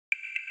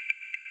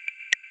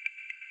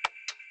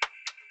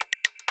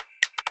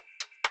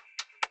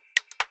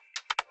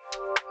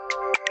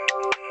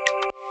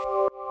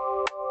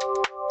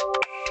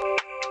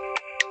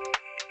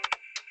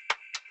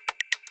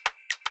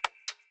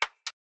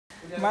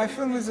My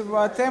film is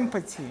about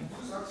empathy.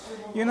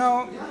 You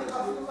know,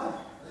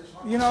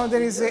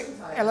 there is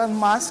Elon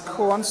Musk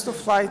who wants to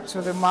fly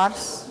to the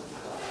Mars,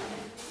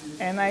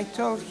 and I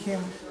told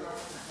him,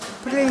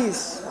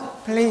 please,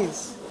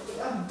 please,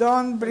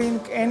 don't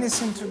bring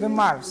anything to the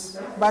Mars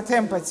but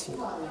empathy.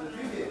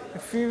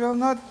 If we will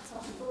not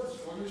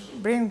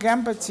bring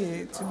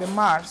empathy to the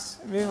Mars,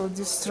 we will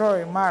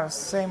destroy Mars,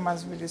 same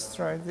as we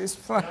destroyed this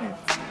planet.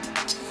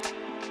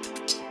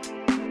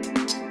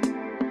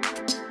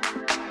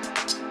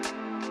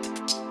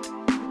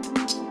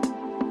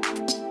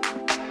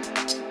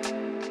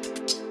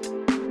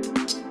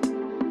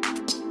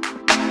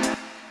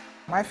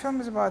 My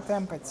film is about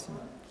empathy.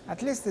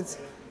 At least it's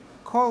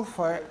called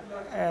for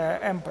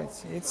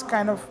empathy. It's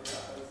kind of,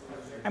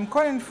 I'm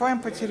calling for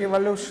empathy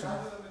revolution.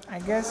 I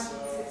guess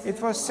it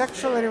was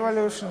sexual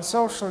revolution,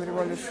 social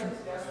revolution,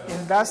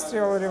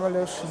 industrial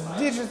revolution,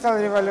 digital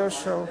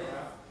revolution,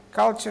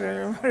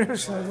 cultural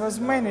revolution. It was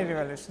many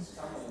revolutions.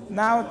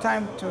 Now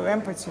time to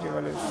empathy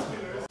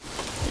revolution.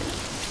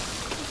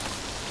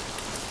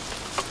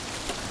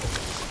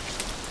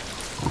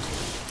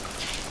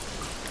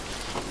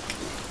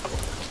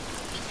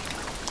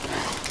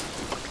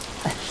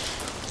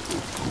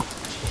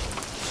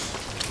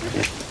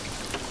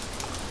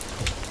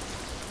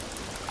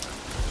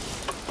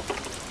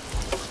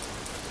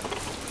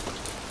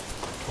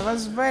 I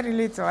was very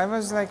little. I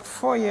was like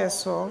 4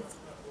 years old,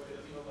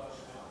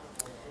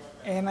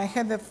 and I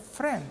had a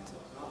friend,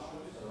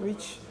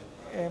 which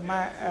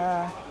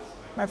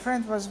my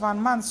friend was 1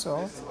 month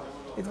old.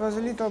 It was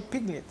a little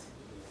piglet.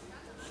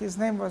 His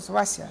name was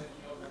Vasya,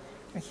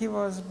 and he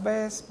was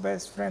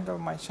best friend of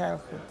my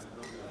childhood.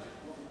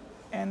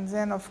 And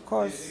then, of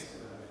course,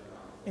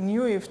 in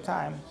New Year's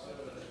time,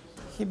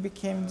 he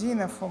became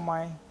dinner for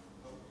my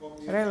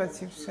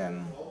relatives,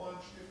 and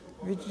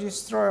which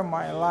destroyed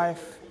my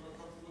life.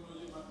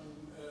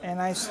 And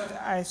I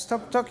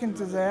stopped talking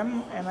to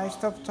them, and I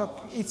stopped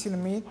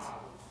eating meat.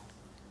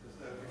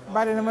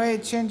 But in a way,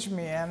 it changed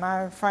me, and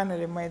I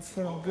finally made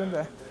film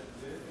Gunda.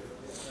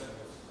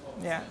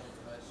 Yeah,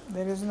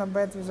 there is no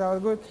bad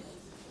without good.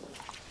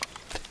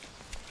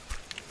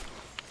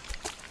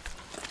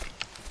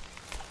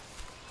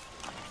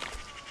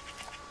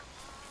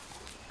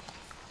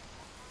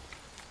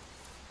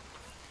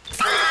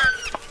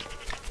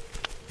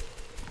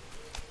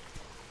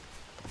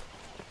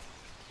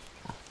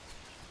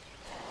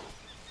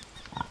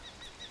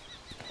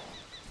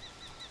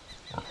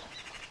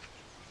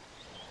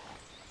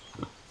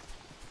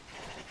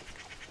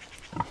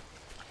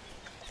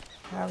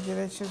 How did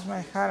I choose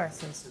my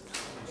characters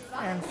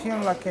and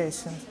film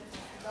locations?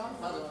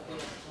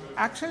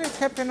 Actually, it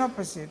happened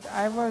opposite.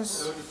 I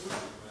was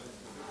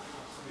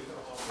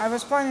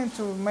planning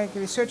to make a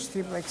research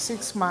trip like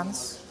 6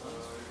 months,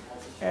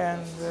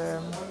 and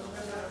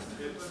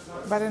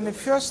but in the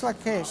first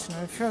location,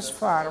 in the first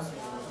farm,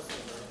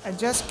 I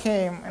just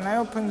came and I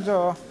opened the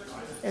door.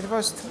 It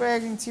was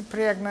 20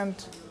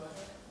 pregnant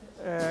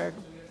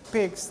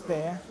pigs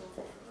there,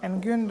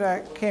 and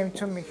Gunda came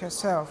to me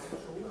herself.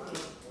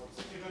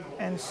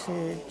 And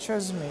she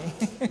chose me.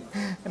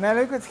 And I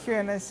looked at her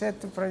and I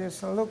said to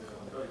producer, look,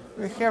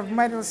 we have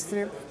Meryl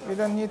Streep, we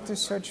don't need to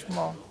search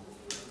more.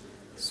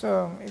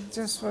 So it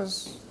just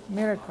was a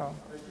miracle.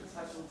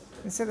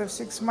 Instead of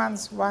 6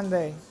 months, 1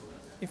 day,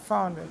 he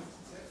found it.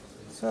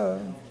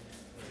 So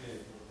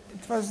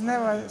it was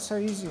never so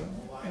easy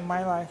in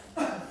my life.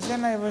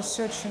 Then I was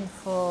searching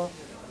for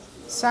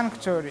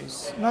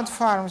sanctuaries, not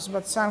farms,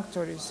 but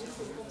sanctuaries.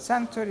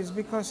 Sanctuaries,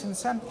 because in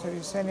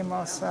sanctuaries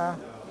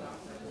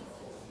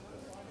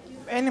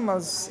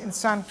animals in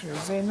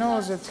sanctuaries, they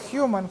know that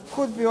humans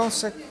could be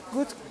also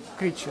good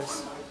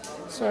creatures.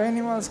 So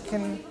animals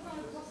can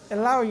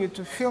allow you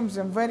to film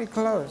them very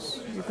close.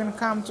 You can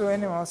come to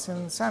animals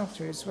in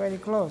sanctuaries very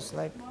close,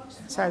 like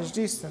such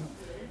distance.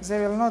 They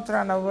will not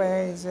run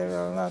away, they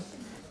will not,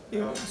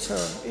 so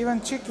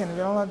even chicken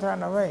will not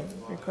run away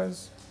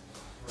because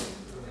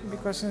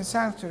in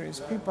sanctuaries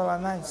people are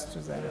nice to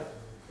them.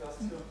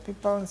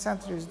 People in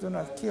sanctuaries do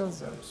not kill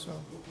them. So.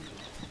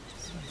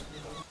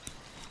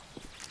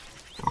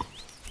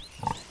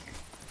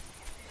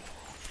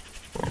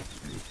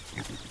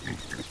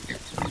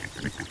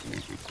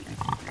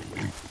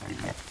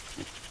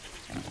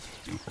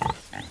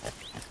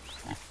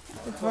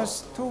 It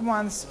was 2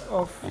 months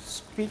of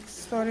pig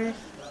story,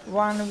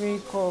 1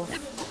 week of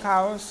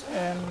cows,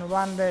 and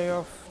 1 day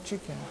of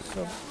chicken.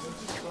 So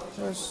it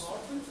was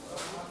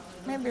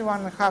maybe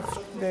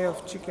 1.5 day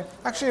of chicken.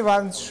 Actually,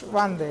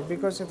 one day,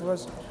 because it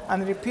was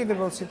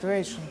unrepeatable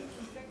situation.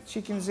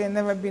 Chickens, they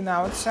never been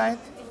outside,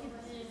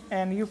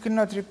 and you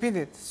cannot repeat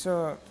it.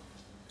 So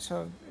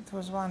it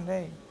was 1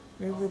 day.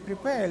 We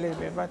prepare a little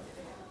bit,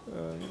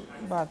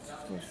 but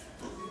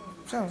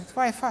so it's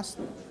quite fast.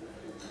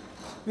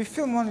 We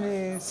film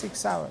only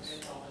 6 hours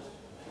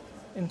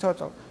in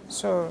total.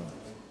 So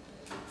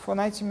for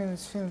 90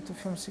 minutes film to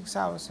film 6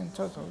 hours in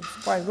total,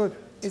 it's quite good.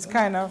 It's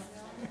kind of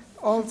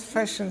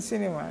old-fashioned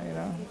cinema, you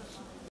know.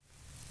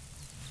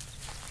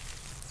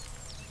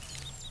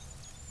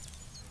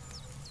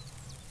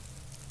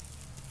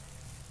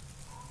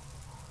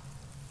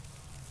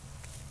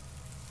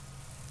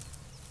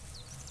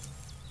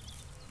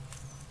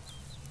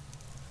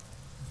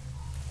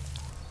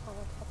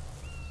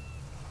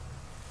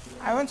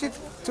 I wanted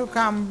to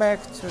come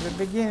back to the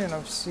beginning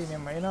of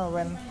cinema, you know,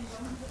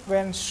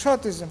 when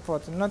shot is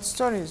important, not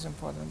story is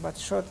important, but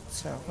shot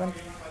itself.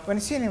 When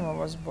cinema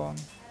was born,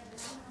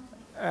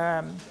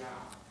 um,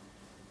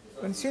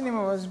 when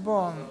cinema was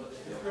born,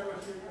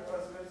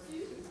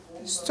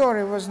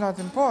 story was not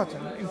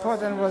important.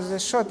 Important was the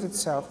shot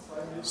itself.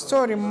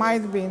 Story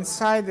might be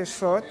inside the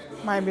shot,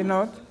 might be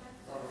not.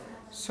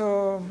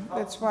 So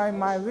that's why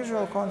my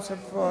visual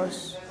concept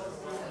was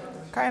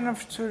kind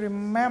of to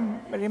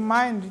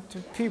remind to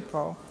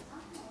people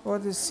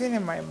what is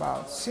cinema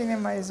about.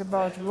 Cinema is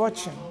about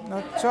watching,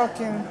 not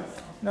talking,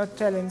 not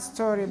telling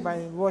story, by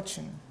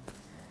watching.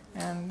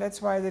 And that's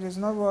why there is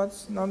no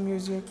words, no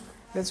music.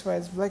 That's why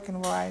it's black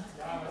and white.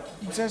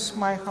 Just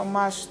my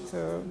homage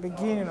to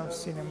beginning of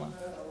cinema,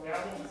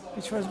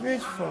 which was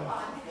beautiful.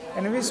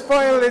 And we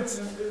spoil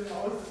it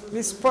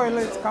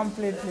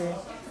completely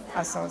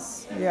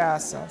ourselves. Yeah,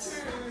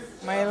 ourselves.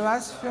 My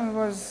last film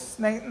was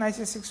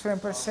 96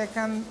 frames per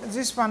second.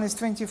 This one is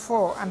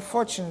 24,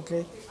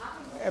 unfortunately,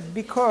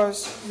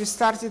 because we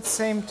started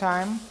same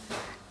time.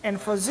 And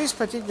for this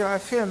particular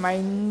film,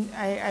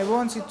 I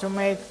wanted to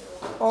make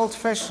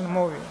old-fashioned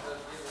movie,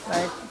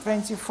 like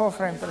 24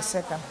 frames per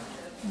second.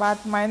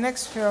 But my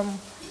next film,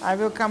 I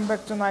will come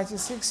back to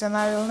 96, and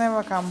I will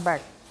never come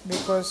back,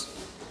 because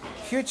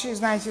future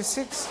is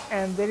 96,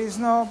 and there is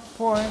no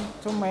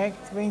point to make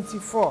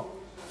 24.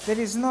 There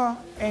is no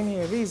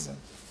any reason.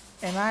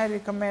 And I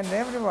recommend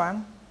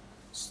everyone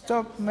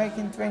stop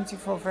making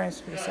 24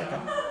 frames per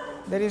second.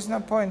 There is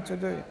no point to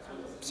do it.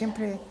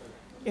 Simply,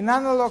 in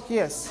analog,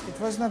 yes, it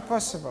was not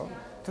possible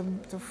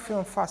to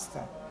film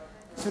faster.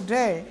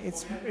 Today,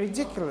 it's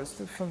ridiculous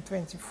to film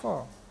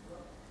 24.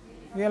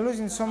 We are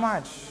losing so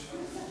much.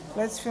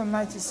 Let's film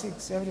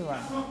 96,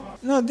 everyone.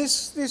 No,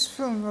 this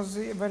film was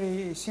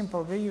very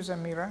simple. We use a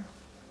mirror.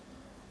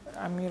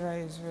 A mirror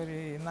is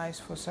very nice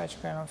for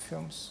such kind of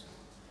films.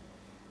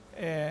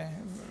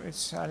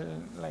 It's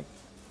like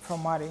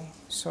from Mari,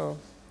 so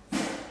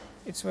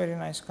it's very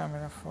nice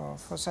camera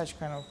for such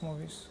kind of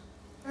movies.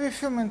 We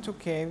film in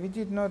 2K. We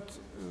did not,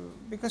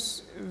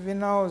 because we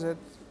know that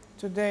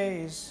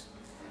today is,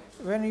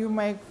 when you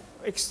make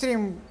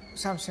extreme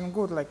something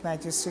good like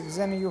 96,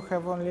 then you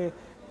have only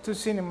 2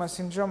 cinemas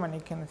in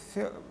Germany can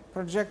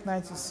project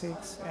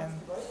 96.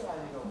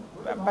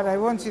 But I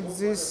wanted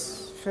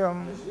this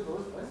film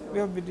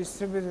will be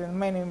distributed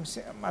in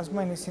as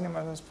many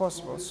cinemas as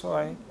possible. So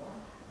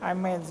I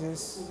made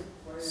this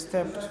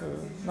step to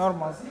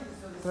normal,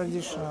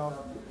 traditional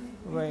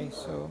way.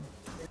 So.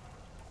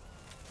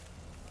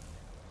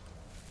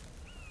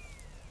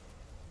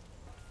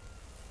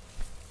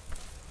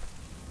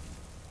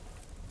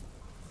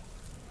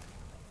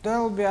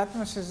 Dolby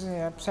Atmos is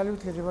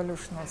absolutely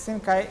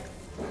revolutionary.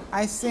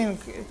 I think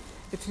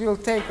it will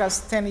take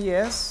us 10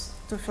 years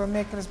to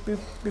filmmakers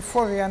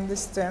before we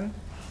understand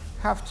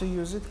how to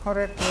use it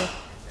correctly.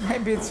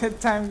 Maybe at that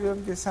time will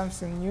be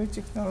something new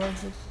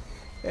technology,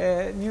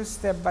 new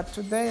step. But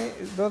today,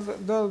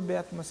 Dolby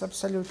Atmos,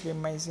 absolutely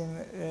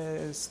amazing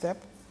step.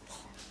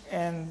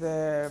 And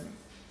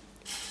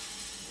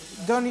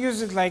don't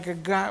use it like a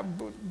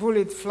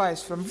bullet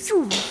flies from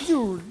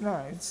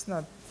no, it's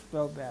not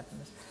Dolby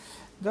Atmos.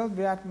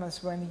 Dolby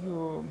Atmos, when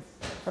you,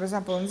 for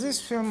example, in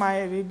this film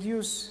I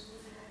reduce,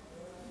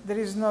 there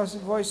is no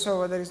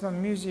voiceover, there is no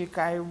music.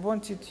 I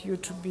wanted you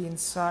to be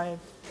inside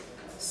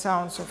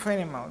sounds of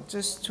animals,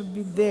 just to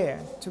be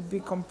there, to be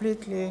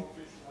completely,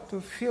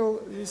 to feel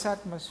this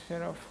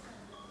atmosphere of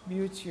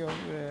beauty of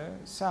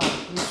sound,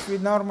 which we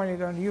normally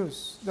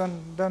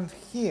don't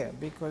hear,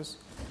 because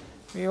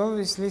we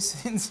always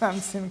listen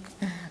something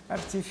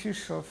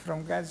artificial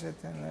from gadget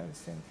and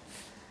everything.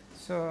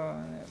 So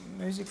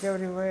music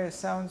everywhere,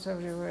 sounds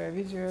everywhere,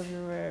 video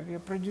everywhere. We are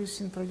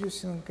producing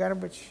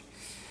garbage,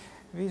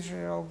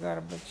 visual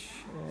garbage,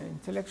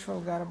 intellectual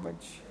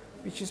garbage,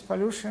 which is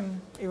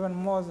pollution even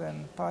more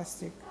than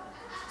plastic.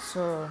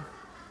 So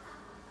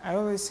I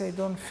always say,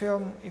 don't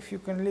film if you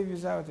can live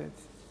without it.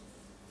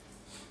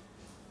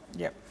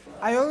 Yep.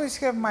 I always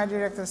have my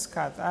director's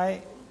cut.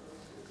 I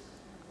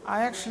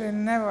actually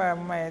never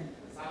made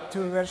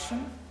 2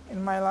 versions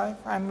in my life.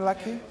 I'm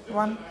lucky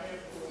one.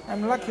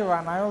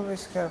 I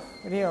always have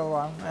real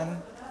one.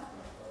 And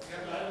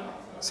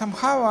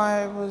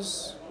somehow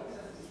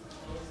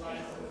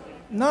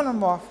none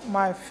of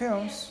my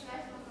films,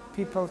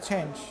 people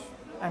change.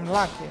 I'm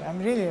lucky. I'm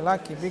really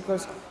lucky,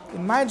 because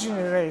in my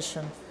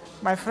generation,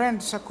 my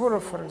friend Sakura,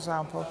 for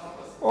example,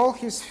 all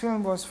his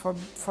film was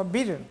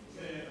forbidden,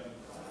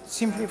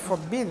 simply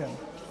forbidden.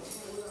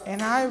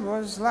 And I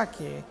was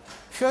lucky.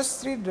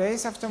 First 3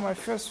 days after my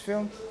first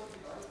film,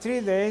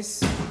 3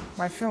 days,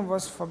 my film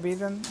was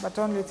forbidden, but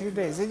only 3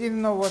 days. They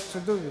didn't know what to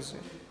do with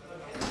it,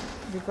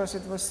 because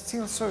it was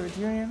still Soviet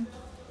Union.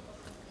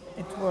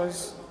 It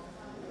was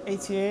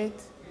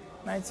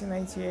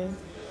 1988,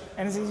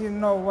 and they didn't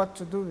know what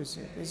to do with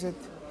it. Is it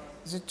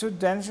too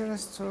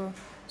dangerous to?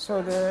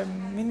 So the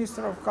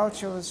Minister of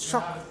Culture was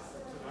shocked,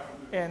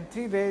 and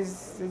 3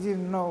 days they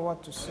didn't know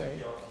what to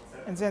say.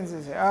 And then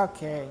they say,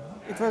 okay,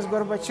 it was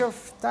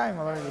Gorbachev time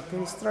already,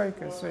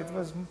 perestroika, so it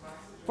was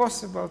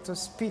possible to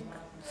speak,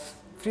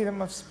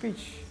 freedom of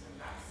speech,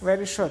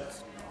 very short.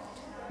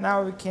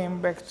 Now we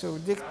came back to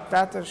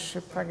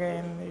dictatorship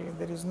again,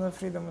 there is no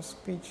freedom of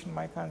speech in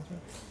my country.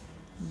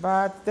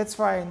 But that's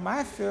why in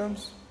my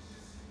films,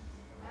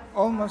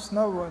 almost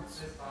no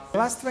words. The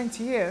last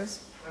 20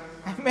 years,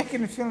 I'm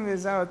making a film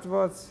without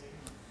words.